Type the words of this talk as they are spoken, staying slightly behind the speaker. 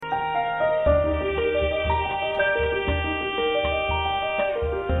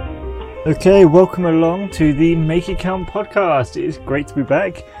Okay, welcome along to the Make It Count podcast. It is great to be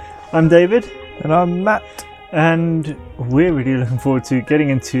back. I'm David. And I'm Matt. And we're really looking forward to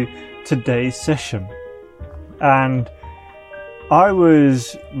getting into today's session. And I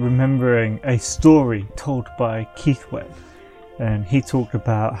was remembering a story told by Keith Webb. And he talked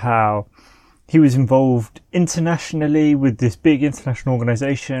about how he was involved internationally with this big international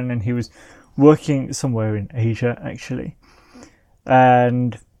organisation, and he was working somewhere in Asia, actually.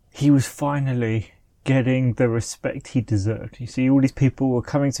 And he was finally getting the respect he deserved. You see, all these people were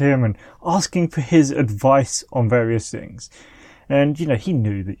coming to him and asking for his advice on various things. And, he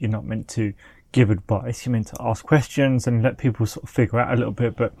knew that you're not meant to give advice. You're meant to ask questions and let people sort of figure out a little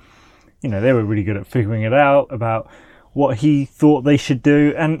bit. But, they were really good at figuring it out about what he thought they should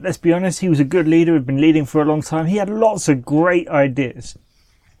do. And let's be honest, he was a good leader. He'd been leading for a long time. He had lots of great ideas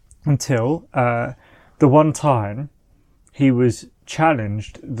until the one time he was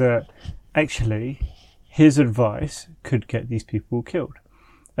challenged that actually his advice could get these people killed.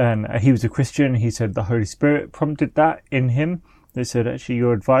 And he was a Christian. He said the Holy Spirit prompted that in him. They said, actually,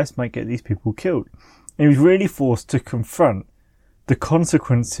 your advice might get these people killed. And he was really forced to confront the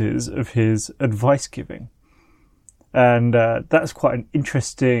consequences of his advice giving. And that's quite an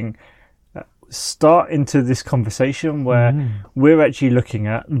interesting start into this conversation where we're actually looking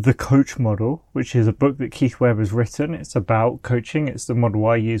at The Coach Model, which is a book that Keith Webb has written. It's about coaching. It's the model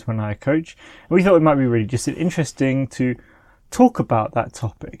I use when I coach. And we thought it might be really just interesting to talk about that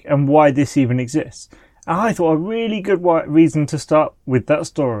topic and why this even exists. And I thought a really good reason to start with that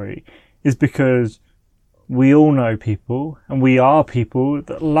story is because we all know people, and we are people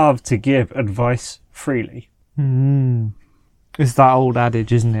that love to give advice freely. It's that old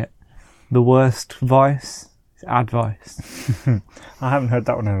adage, isn't it? The worst vice is advice. I haven't heard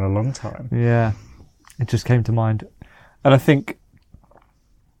that one in a long time. Yeah, it just came to mind. And I think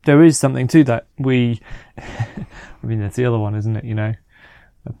there is something to that. That's the other one, isn't it?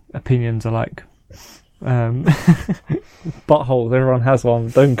 Opinions are like buttholes. Everyone has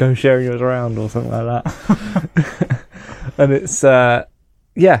one. Don't go sharing yours around or something like that. And it's,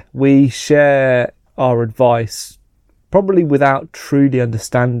 we share our advice probably without truly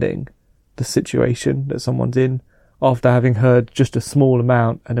understanding the situation that someone's in after having heard just a small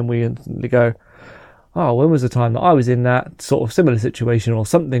amount, and then we instantly go, oh, when was the time that I was in that sort of similar situation or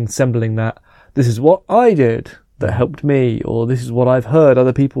something resembling that? This is what I did that helped me, or this is what I've heard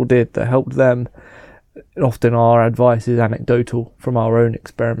other people did that helped them. Often our advice is anecdotal from our own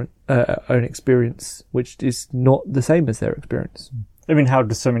own experience, which is not the same as their experience. I mean, how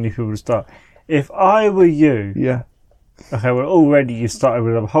do so many people start? If I were you... Yeah. Okay, well, already you started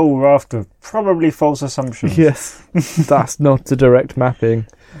with a whole raft of probably false assumptions. Yes, that's not a direct mapping.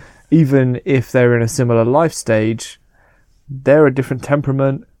 Even if they're in a similar life stage, they're a different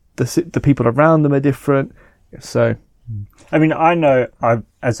temperament. The people around them are different. So, I mean, I know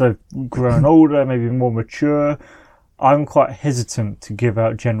as I've grown older, maybe more mature, I'm quite hesitant to give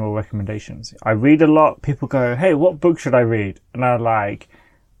out general recommendations. I read a lot. People go, hey, what book should I read? And I'm like...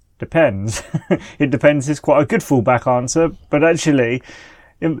 Depends. It depends is quite a good fallback answer, but actually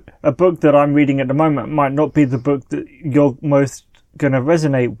a book that I'm reading at the moment might not be the book that you're most going to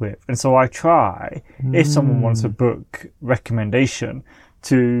resonate with. And so I try, if someone wants a book recommendation,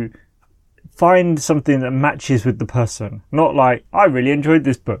 to find something that matches with the person. Not like, I really enjoyed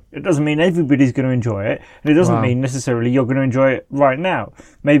this book. It doesn't mean everybody's going to enjoy it, and it doesn't mean necessarily you're going to enjoy it right now.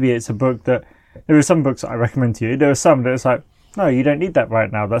 Maybe it's a book that... There are some books that I recommend to you. There are some that it's like, no, you don't need that right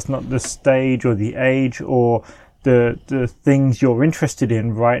now. That's not the stage or the age or the things you're interested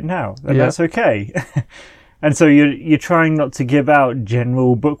in right now. And that's okay. And so you're trying not to give out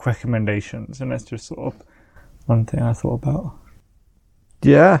general book recommendations. And that's just sort of one thing I thought about.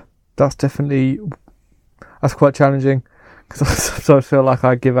 Yeah, that's quite challenging. Because I sometimes feel like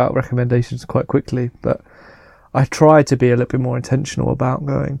I give out recommendations quite quickly. But I try to be a little bit more intentional about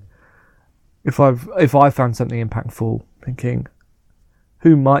going, if I found something impactful, thinking,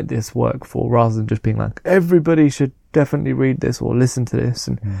 who might this work for, rather than just being like, everybody should definitely read this or listen to this,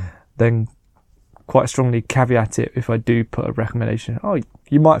 and then quite strongly caveat it if I do put a recommendation. Oh,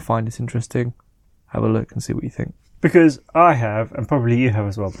 you might find this interesting. Have a look and see what you think. Because I have, and probably you have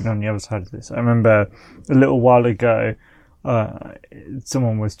as well, been on the other side of this. I remember a little while ago,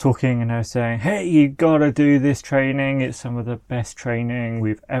 someone was talking and they were saying, hey, you gotta do this training. It's some of the best training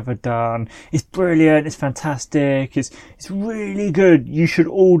we've ever done. It's brilliant. It's fantastic. It's really good. You should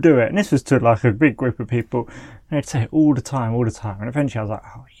all do it. And this was to like a big group of people. And they'd say it all the time. And eventually I was like,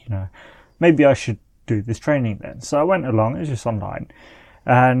 oh, maybe I should do this training then. So I went along. It was just online.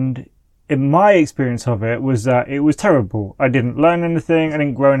 And in my experience of it was that it was terrible. I didn't learn anything. I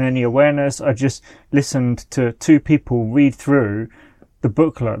didn't grow in any awareness. I just listened to two people read through the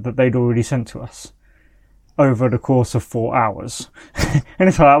booklet that they'd already sent to us over the course of 4 hours. And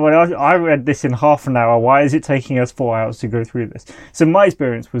it's like, well, I read this in half an hour. Why is it taking us 4 hours to go through this? So my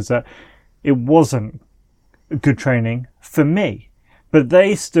experience was that it wasn't good training for me. But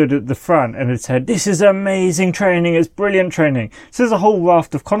they stood at the front and had said, this is amazing training, it's brilliant training. So there's a whole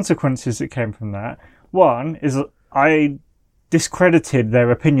raft of consequences that came from that. One is I discredited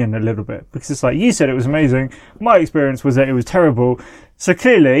their opinion a little bit, because it's like, you said it was amazing, my experience was that it was terrible. So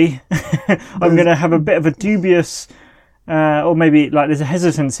clearly, I'm going to have a bit of a dubious, or maybe like there's a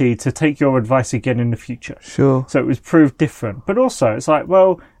hesitancy to take your advice again in the future. Sure. So it was proved different. But also, it's like,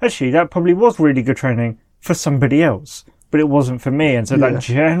 well, actually, that probably was really good training for somebody else, but it wasn't for me. And so that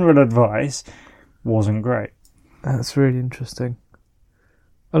general advice wasn't great. That's really interesting.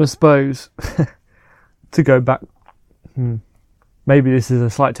 And I suppose, to go back, maybe this is a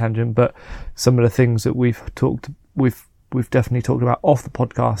slight tangent, but some of the things that we've definitely talked about off the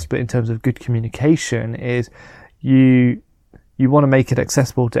podcast, but in terms of good communication, is you want to make it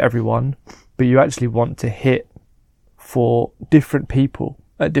accessible to everyone, but you actually want to hit for different people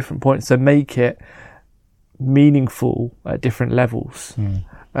at different points. So make it meaningful at different levels.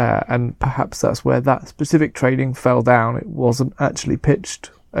 And perhaps that's where that specific training fell down. It wasn't actually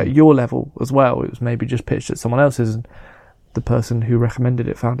pitched at your level as well. It was maybe just pitched at someone else's, and the person who recommended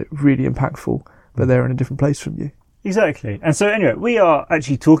it found it really impactful, but they're in a different place from you. Exactly. And so anyway, we are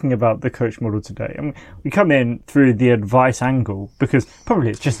actually talking about the coach model today. And we come in through the advice angle because probably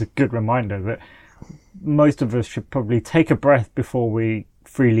it's just a good reminder that most of us should probably take a breath before we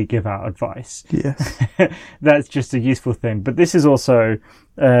freely give out advice. Yes. That's just a useful thing. But this is also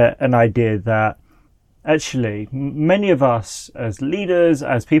an idea that actually many of us as leaders,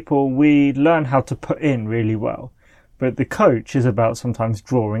 as people, we learn how to put in really well. But the coach is about sometimes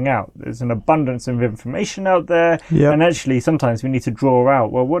drawing out. There's an abundance of information out there. Yep. And actually sometimes we need to draw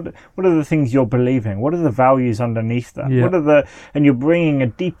out, well, what are the things you're believing? What are the values underneath that? Yep. And you're bringing a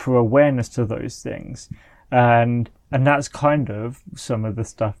deeper awareness to those things. And that's kind of some of the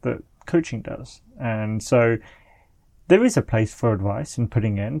stuff that coaching does. And so there is a place for advice and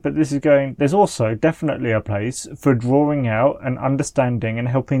putting in, but there's also definitely a place for drawing out and understanding and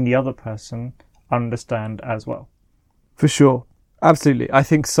helping the other person understand as well. For sure. Absolutely. I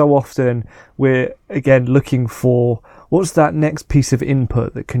think so often we're, again, looking for what's that next piece of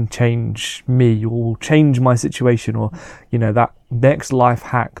input that can change me or will change my situation, or, that next life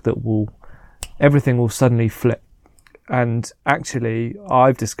hack that everything will suddenly flip. And actually,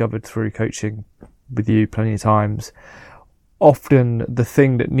 I've discovered through coaching with you plenty of times, often the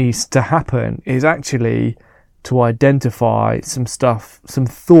thing that needs to happen is actually to identify some stuff, some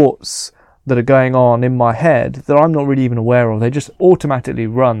thoughts that are going on in my head that I'm not really even aware of. They just automatically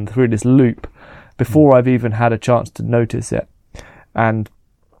run through this loop before I've even had a chance to notice it. And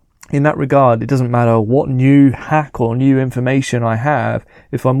in that regard, it doesn't matter what new hack or new information I have.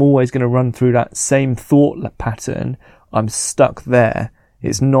 If I'm always going to run through that same thought pattern, I'm stuck there.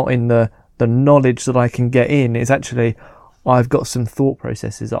 It's not in the knowledge that I can get in. It's actually, I've got some thought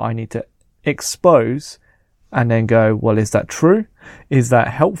processes that I need to expose and then go, well, is that true? Is that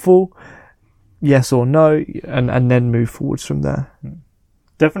helpful? Yes or no, and then move forwards from there.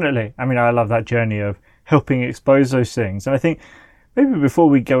 Definitely. I mean, I love that journey of helping expose those things. And I think maybe before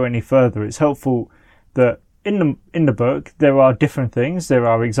we go any further, it's helpful that in the book, there are different things. There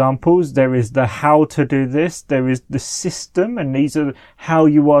are examples. There is the how to do this. There is the system, and these are how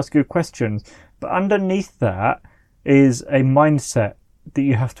you ask your questions. But underneath that is a mindset that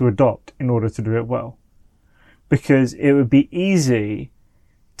you have to adopt in order to do it well. Because it would be easy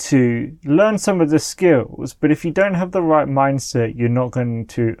to learn some of the skills, but if you don't have the right mindset, you're not going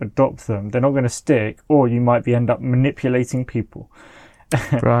to adopt them. They're not going to stick, or you might end up manipulating people.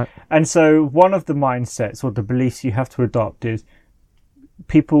 Right. And so one of the mindsets or the beliefs you have to adopt is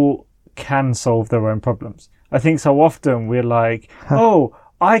people can solve their own problems. I think so often we're like, oh,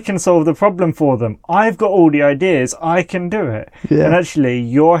 I can solve the problem for them. I've got all the ideas. I can do it. Yeah. And actually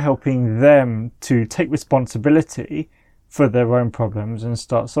you're helping them to take responsibility for their own problems and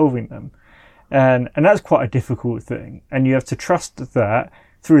start solving them. And that's quite a difficult thing. And you have to trust that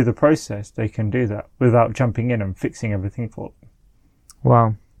through the process they can do that without jumping in and fixing everything for them.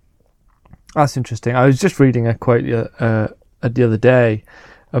 Wow. That's interesting. I was just reading a quote the other day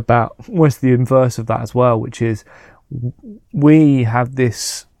about almost the inverse of that as well, which is we have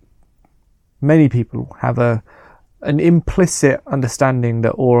this, many people have an implicit understanding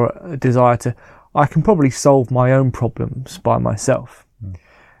that, or a desire to, I can probably solve my own problems by myself.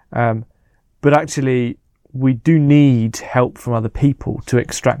 but actually we do need help from other people to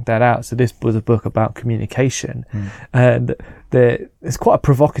extract that out. So this was a book about communication, and there's quite a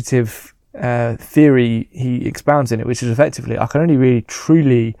provocative theory he expounds in it, which is effectively, I can only really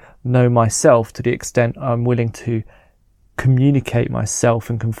truly know myself to the extent I'm willing to communicate myself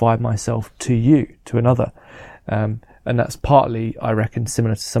and confide myself to you, to another. And that's partly, I reckon,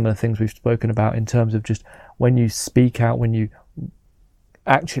 similar to some of the things we've spoken about in terms of just when you speak out, when you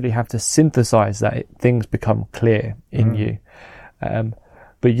actually have to synthesize that, things become clear in you.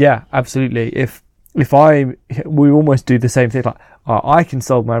 But yeah, absolutely. If we almost do the same thing, like, I can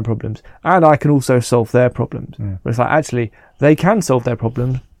solve my own problems and I can also solve their problems. But it's like, actually, they can solve their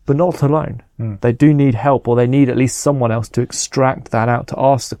problems, but not alone. They do need help, or they need at least someone else to extract that out, to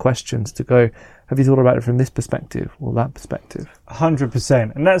ask the questions, to go, have you thought about it from this perspective or that perspective?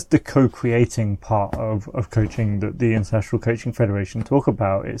 100%. And that's the co-creating part of coaching that the International Coaching Federation talk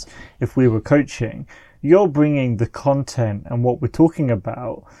about. Is if we were coaching, you're bringing the content and what we're talking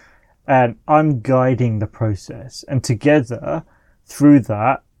about, and I'm guiding the process. And together, through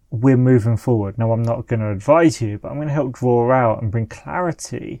that, we're moving forward. Now, I'm not going to advise you, but I'm going to help draw out and bring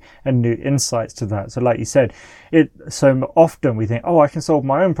clarity and new insights to that. So like you said, so often we think, I can solve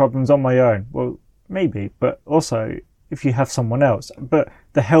my own problems on my own. Well, maybe, but also if you have someone else. But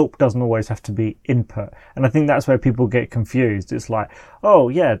the help doesn't always have to be input. And I think that's where people get confused. It's like, oh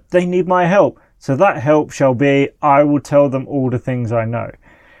yeah, they need my help. So that help shall be, I will tell them all the things I know.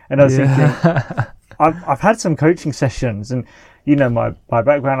 And I was thinking, I've had some coaching sessions, and you know, my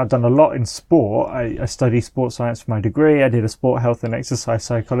background, I've done a lot in sport. I studied sports science for my degree. I did a sport health and exercise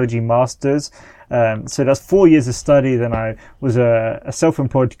psychology master's. So that's 4 years of study. Then I was a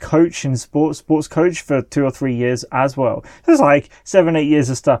self-employed coach in sports coach for 2 or 3 years as well. So it's like 7-8 years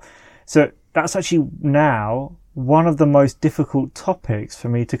of stuff. So that's actually now one of the most difficult topics for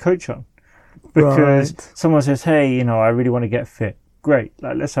me to coach on, because someone says, hey, you know, I really want to get fit. Great.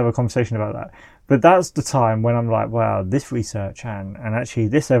 Let's have a conversation about that. But that's the time when I'm like, wow, this research and actually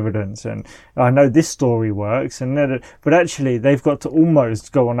this evidence, and I know this story works, but actually they've got to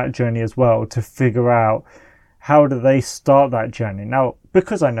almost go on that journey as well to figure out how do they start that journey. Now,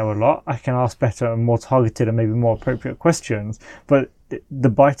 because I know a lot, I can ask better and more targeted and maybe more appropriate questions, but the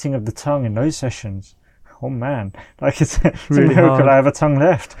biting of the tongue in those sessions, oh man, like it's really a miracle hard. I have a tongue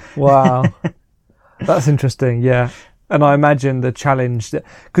left. Wow. That's interesting. Yeah. And I imagine the challenge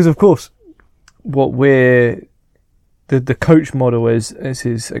because of course, what the coach model is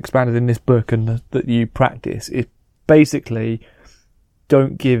expanded in this book and that you practice is basically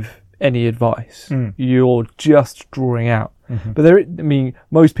don't give any advice. You're just drawing out. But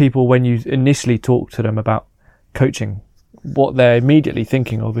most people, when you initially talk to them about coaching, what they're immediately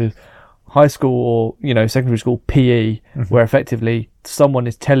thinking of is high school or secondary school PE, where effectively someone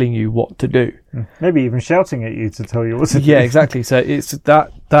is telling you what to do, maybe even shouting at you to tell you what to do. Yeah, exactly. So it's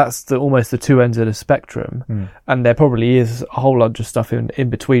that's almost the two ends of the spectrum, and there probably is a whole lot of stuff in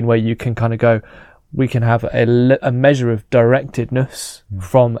between where you can kind of go, we can have a measure of directedness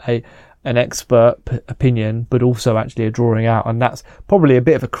from an expert opinion, but also actually a drawing out, and that's probably a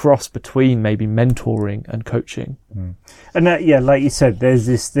bit of a cross between maybe mentoring and coaching. And that, yeah, like you said, there's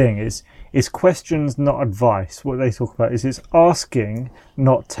this thing is questions, not advice. What they talk about is it's asking,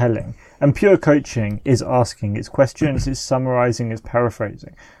 not telling. And pure coaching is asking. It's questions, it's summarizing, it's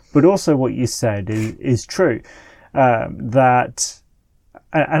paraphrasing. But also what you said is true. I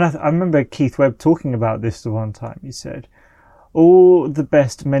remember Keith Webb talking about this the one time. He said, all the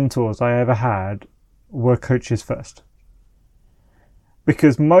best mentors I ever had were coaches first.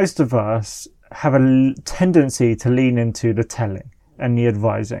 Because most of us have a tendency to lean into the telling and the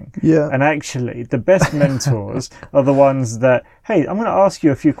advising. Yeah. And actually, the best mentors are the ones that, hey, I'm going to ask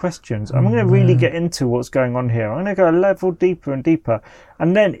you a few questions. I'm going to really get into what's going on here. I'm going to go a level deeper and deeper.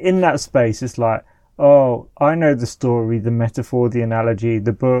 And then in that space, it's like, oh, I know the story, the metaphor, the analogy,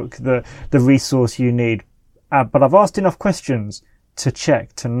 the book, the resource you need. But I've asked enough questions to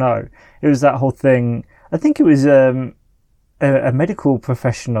check, to know. It was that whole thing. I think it was a medical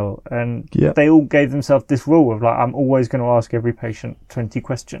professional, and they all gave themselves this rule of like, I'm always going to ask every patient 20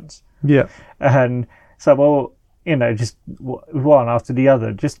 questions. Yeah. And so, well, just one after the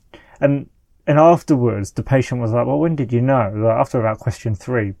other. And afterwards, the patient was like, well, when did you know? Like, after about question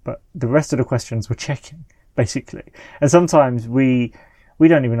 3, but the rest of the questions were checking, basically. And sometimes we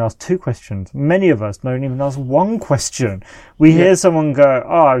don't even ask 2 questions. Many of us don't even ask 1 question. We hear someone go,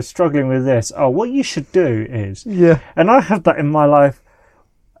 oh, I was struggling with this. Oh, what you should do is. Yeah. And I have that in my life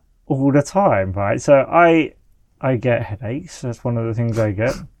all the time, right? So I get headaches. That's one of the things I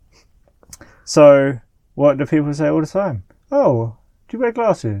get. So what do people say all the time? Oh, do you wear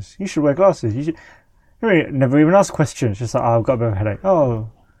glasses? You should wear glasses. You should. Never even ask questions. Just like, oh, I've got a bit of a headache. Oh,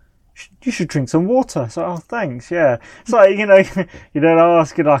 you should drink some water. So, oh, thanks. Yeah. It's like, you don't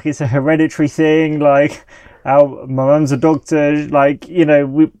ask it like it's a hereditary thing. Like, my mum's a doctor. Like,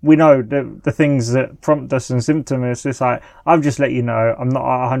 we know the things that prompt us and symptoms. It's just like, I've just let you know I'm not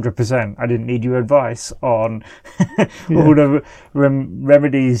 100%. I didn't need your advice on all the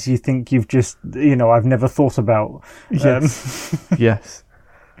remedies you think you've just, I've never thought about. Yes. Yes.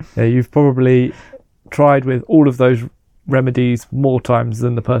 Yeah, you've probably tried with all of those remedies more times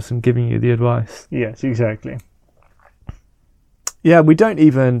than the person giving you the advice. Yes, exactly. Yeah, we don't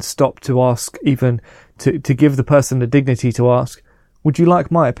even stop to ask, even to give the person the dignity to ask, would you like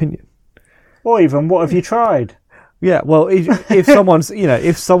my opinion? Or even, what have you tried? Yeah, well, if someone's,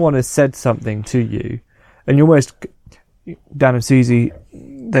 if someone has said something to you, and you're almost, Dan and Susie,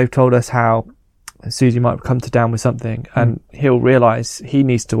 they've told us how Susie might come to Dan with something, and he'll realise he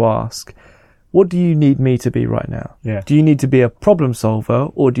needs to ask, what do you need me to be right now? Yeah. Do you need to be a problem solver,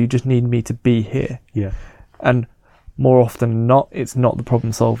 or do you just need me to be here? Yeah. And more often than not, it's not the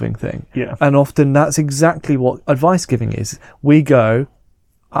problem solving thing. Yeah. And often that's exactly what advice giving is. We go,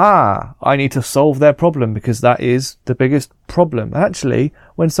 I need to solve their problem because that is the biggest problem. Actually,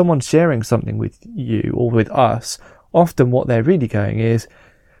 when someone's sharing something with you or with us, often what they're really going is,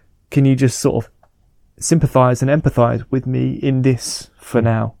 can you just sort of sympathise and empathise with me in this for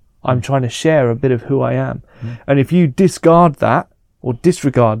now? I'm trying to share a bit of who I am. And if you discard that or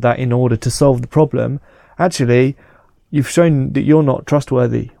disregard that in order to solve the problem, actually, you've shown that you're not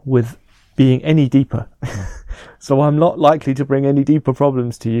trustworthy with being any deeper. So I'm not likely to bring any deeper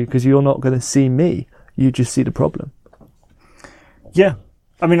problems to you because you're not going to see me. You just see the problem. Yeah.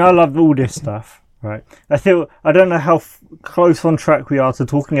 I mean, I love all this stuff. Right. I don't know how close on track we are to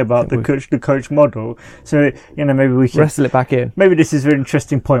talking about the coach model. So, maybe we can wrestle it back in. Maybe this is an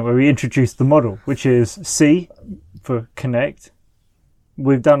interesting point where we introduce the model, which is C for connect.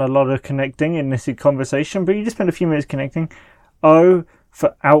 We've done a lot of connecting in this conversation, but you just spent a few minutes connecting. O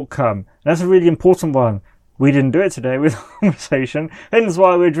for outcome. That's a really important one. We didn't do it today with conversation, hence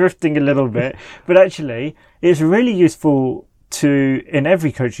why we're drifting a little bit. But actually, it's really useful to, in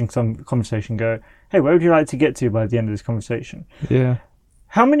every coaching conversation, go, hey, where would you like to get to by the end of this conversation? Yeah.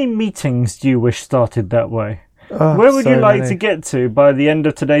 How many meetings do you wish started that way? Where would you like to get to by the end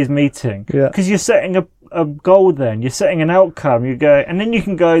of today's meeting? Yeah. Because you're setting a goal then. You're setting an outcome. You go, and then you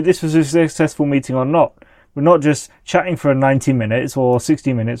can go, this was a successful meeting or not. We're not just chatting for 90 minutes or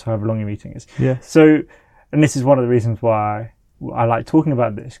 60 minutes, however long your meeting is. Yeah. So, and this is one of the reasons why I like talking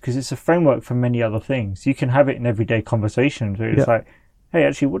about this, because it's a framework for many other things. You can have it in everyday conversations where it's like, hey,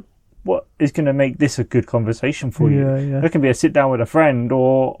 actually, what is going to make this a good conversation for you? Yeah. It can be a sit down with a friend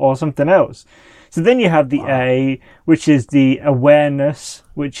or something else. So then you have the A, which is the awareness,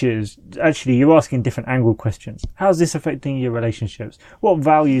 which is actually you're asking different angle questions. How's this affecting your relationships? What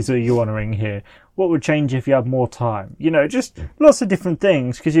values are you honouring here? What would change if you had more time? Just lots of different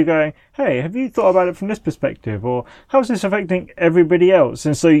things, because you're going, hey, have you thought about it from this perspective? Or how's this affecting everybody else?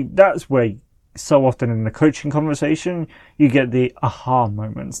 And so that's where so often in the coaching conversation, you get the aha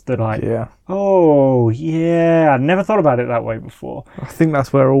moments that oh, yeah, I never thought about it that way before. I think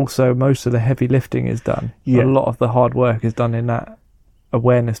that's where also most of the heavy lifting is done. Yeah. A lot of the hard work is done in that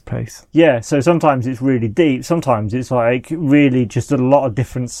awareness place. Yeah, so sometimes it's really deep. Sometimes it's like really just a lot of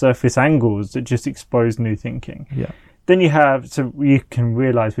different surface angles that just expose new thinking. Yeah. Then you have, so you can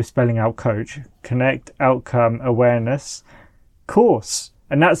realise we're spelling out coach, connect, outcome, awareness, course.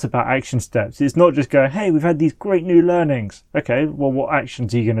 And that's about action steps. It's not just going, hey, we've had these great new learnings. Okay, well, what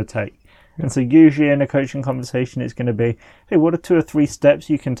actions are you going to take? Yeah. And so usually in a coaching conversation, it's going to be, hey, what are 2 or 3 steps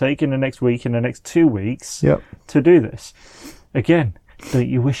you can take in the next week, in the next 2 weeks to do this? Again, don't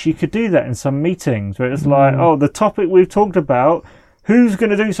you wish you could do that in some meetings where it's like, oh, the topic we've talked about, who's going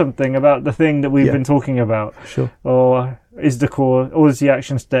to do something about the thing that we've been talking about? Sure. Or is the core, or is the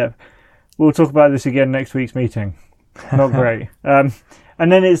action step? We'll talk about this again next week's meeting. Not great.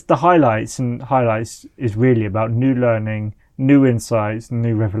 And then it's the highlights, and highlights is really about new learning, new insights,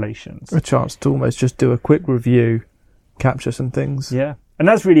 new revelations. A chance to almost just do a quick review, capture some things. Yeah. And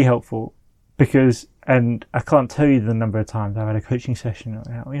that's really helpful because, and I can't tell you the number of times I've had a coaching session,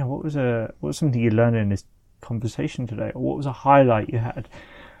 what was something you learned in this conversation today? Or what was a highlight you had?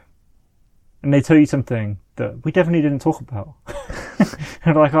 And they tell you something that we definitely didn't talk about.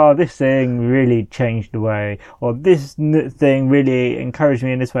 And like, oh, this thing really changed the way, or this thing really encouraged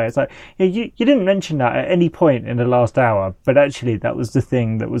me in this way. It's like, you didn't mention that at any point in the last hour, but actually that was the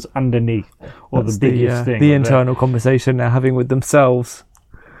thing that was underneath, or that's the biggest thing. The internal conversation they're having with themselves.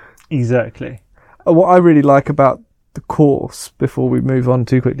 Exactly. What I really like about the course, before we move on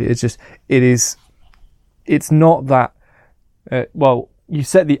too quickly, it's not that, you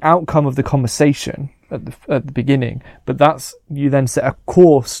set the outcome of the conversation at the beginning, but you then set a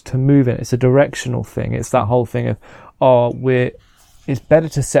course to move in. It's a directional thing. It's that whole thing of, it's better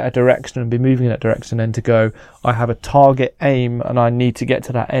to set a direction and be moving in that direction than to go, I have a target aim and I need to get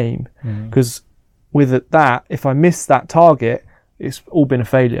to that aim. Because with that, if I miss that target, it's all been a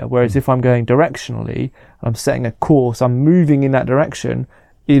failure. Whereas if I'm going directionally, I'm setting a course, I'm moving in that direction,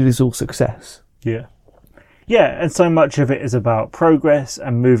 it is all success. Yeah. Yeah, and so much of it is about progress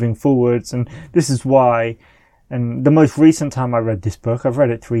and moving forwards. And this is why, and the most recent time I read this book, I've read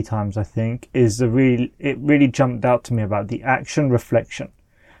it 3 times, I think, it really jumped out to me about the action reflection.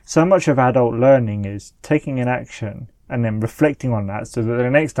 So much of adult learning is taking an action and then reflecting on that so that the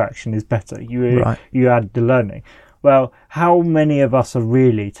next action is better. You add the learning. Well, how many of us are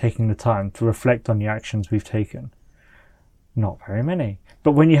really taking the time to reflect on the actions we've taken? Not very many.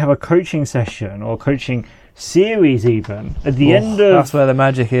 But when you have a coaching session or coaching series even, at the end of... That's where the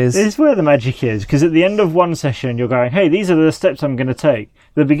magic is. It's where the magic is, because at the end of one session, you're going, hey, these are the steps I'm going to take.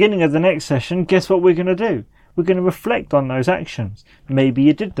 The beginning of the next session, guess what we're going to do? We're going to reflect on those actions. Maybe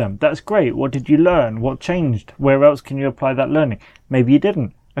you did them. That's great. What did you learn? What changed? Where else can you apply that learning? Maybe you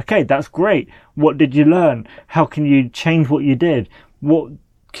didn't. Okay, that's great. What did you learn? How can you change what you did? What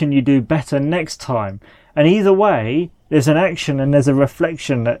can you do better next time? And either way, there's an action and there's a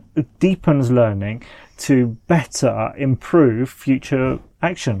reflection that deepens learning to better improve future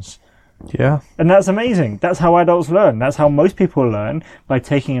actions. Yeah. And that's amazing. That's how adults learn. That's how most people learn, by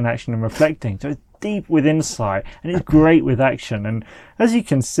taking an action and reflecting. So it's deep with insight and it's great with action. And as you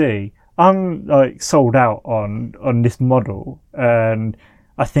can see, I'm sold out on this model, and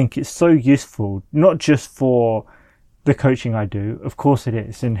I think it's so useful, not just for the coaching I do, of course it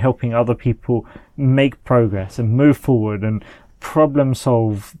is, in helping other people make progress and move forward and problem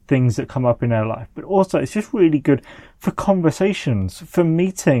solve things that come up in their life, but also it's just really good for conversations, for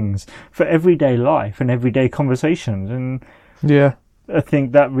meetings, for everyday life and everyday conversations. And yeah, I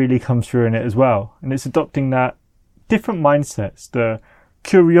think that really comes through in it as well. And it's adopting that different mindsets, the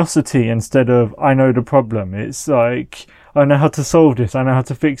curiosity instead of I know the problem. It's like, I know how to solve this, I know how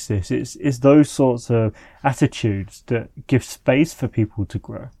to fix this. It's those sorts of attitudes that give space for people to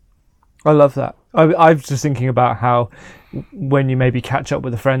grow. I love that. I was just thinking about how when you maybe catch up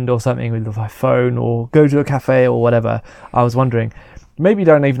with a friend or something with a phone or go to a cafe or whatever, I was wondering, maybe you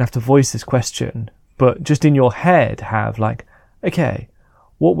don't even have to voice this question, but just in your head have like, okay,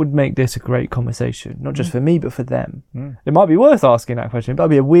 what would make this a great conversation? Not just for me, but for them. It might be worth asking that question. That'd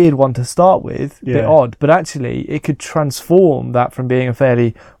be a weird one to start with, a bit odd, but actually it could transform that from being a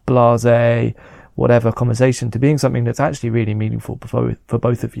fairly blasé, whatever conversation to being something that's actually really meaningful for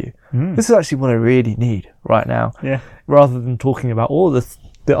both of you. This is actually what I really need right now. Yeah. Rather than talking about all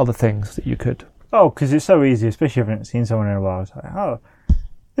the other things that you could. Oh, because it's so easy, especially if I haven't seen someone in a while. It's like,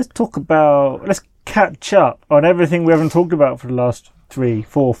 let's catch up on everything we haven't talked about for the last 3,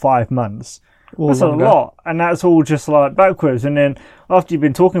 4, 5 months. That's a lot, and that's all just like backwards. And then after you've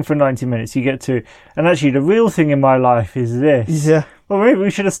been talking for 90 minutes, you get to, and actually the real thing in my life is this. Yeah. Well, maybe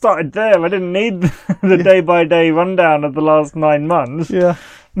we should have started there. I didn't need the day-by-day rundown of the last 9 months. Yeah.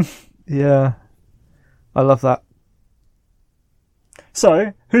 Yeah. I love that.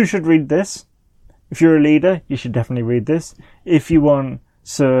 So, who should read this? If you're a leader, you should definitely read this. If you want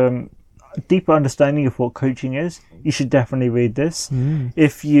some deeper understanding of what coaching is, you should definitely read this.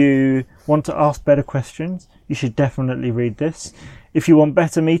 If you want to ask better questions, you should definitely read this. If you want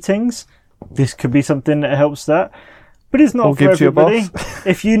better meetings, this could be something that helps that. But it's not for everybody.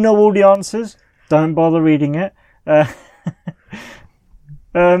 If you know all the answers, don't bother reading it. That's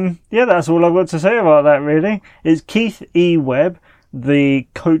all I've got to say about that, really. It's Keith E. Webb, The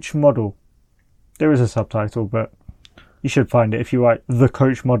Coach Model. There is a subtitle, but you should find it if you write The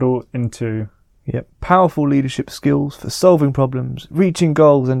Coach Model into... Yep. Powerful leadership skills for solving problems, reaching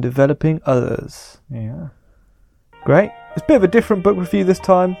goals and developing others. Yeah. Great. It's a bit of a different book review this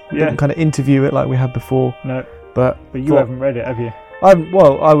time. We didn't kind of interview it like we had before. No. But you haven't read it, have you?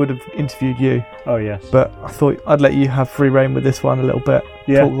 I would have interviewed you. Oh, yes. But I thought I'd let you have free rein with this one a little bit.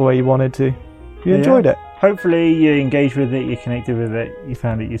 Yeah. Talk the way you wanted to. You enjoyed it. Hopefully you engaged with it, you connected with it, you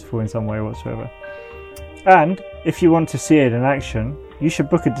found it useful in some way whatsoever. And if you want to see it in action, you should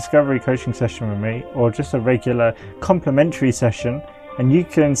book a discovery coaching session with me, or just a regular complimentary session, and you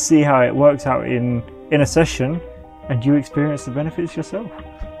can see how it works out in a session, and you experience the benefits yourself.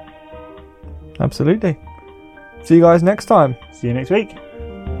 Absolutely. See you guys next time. See you next week.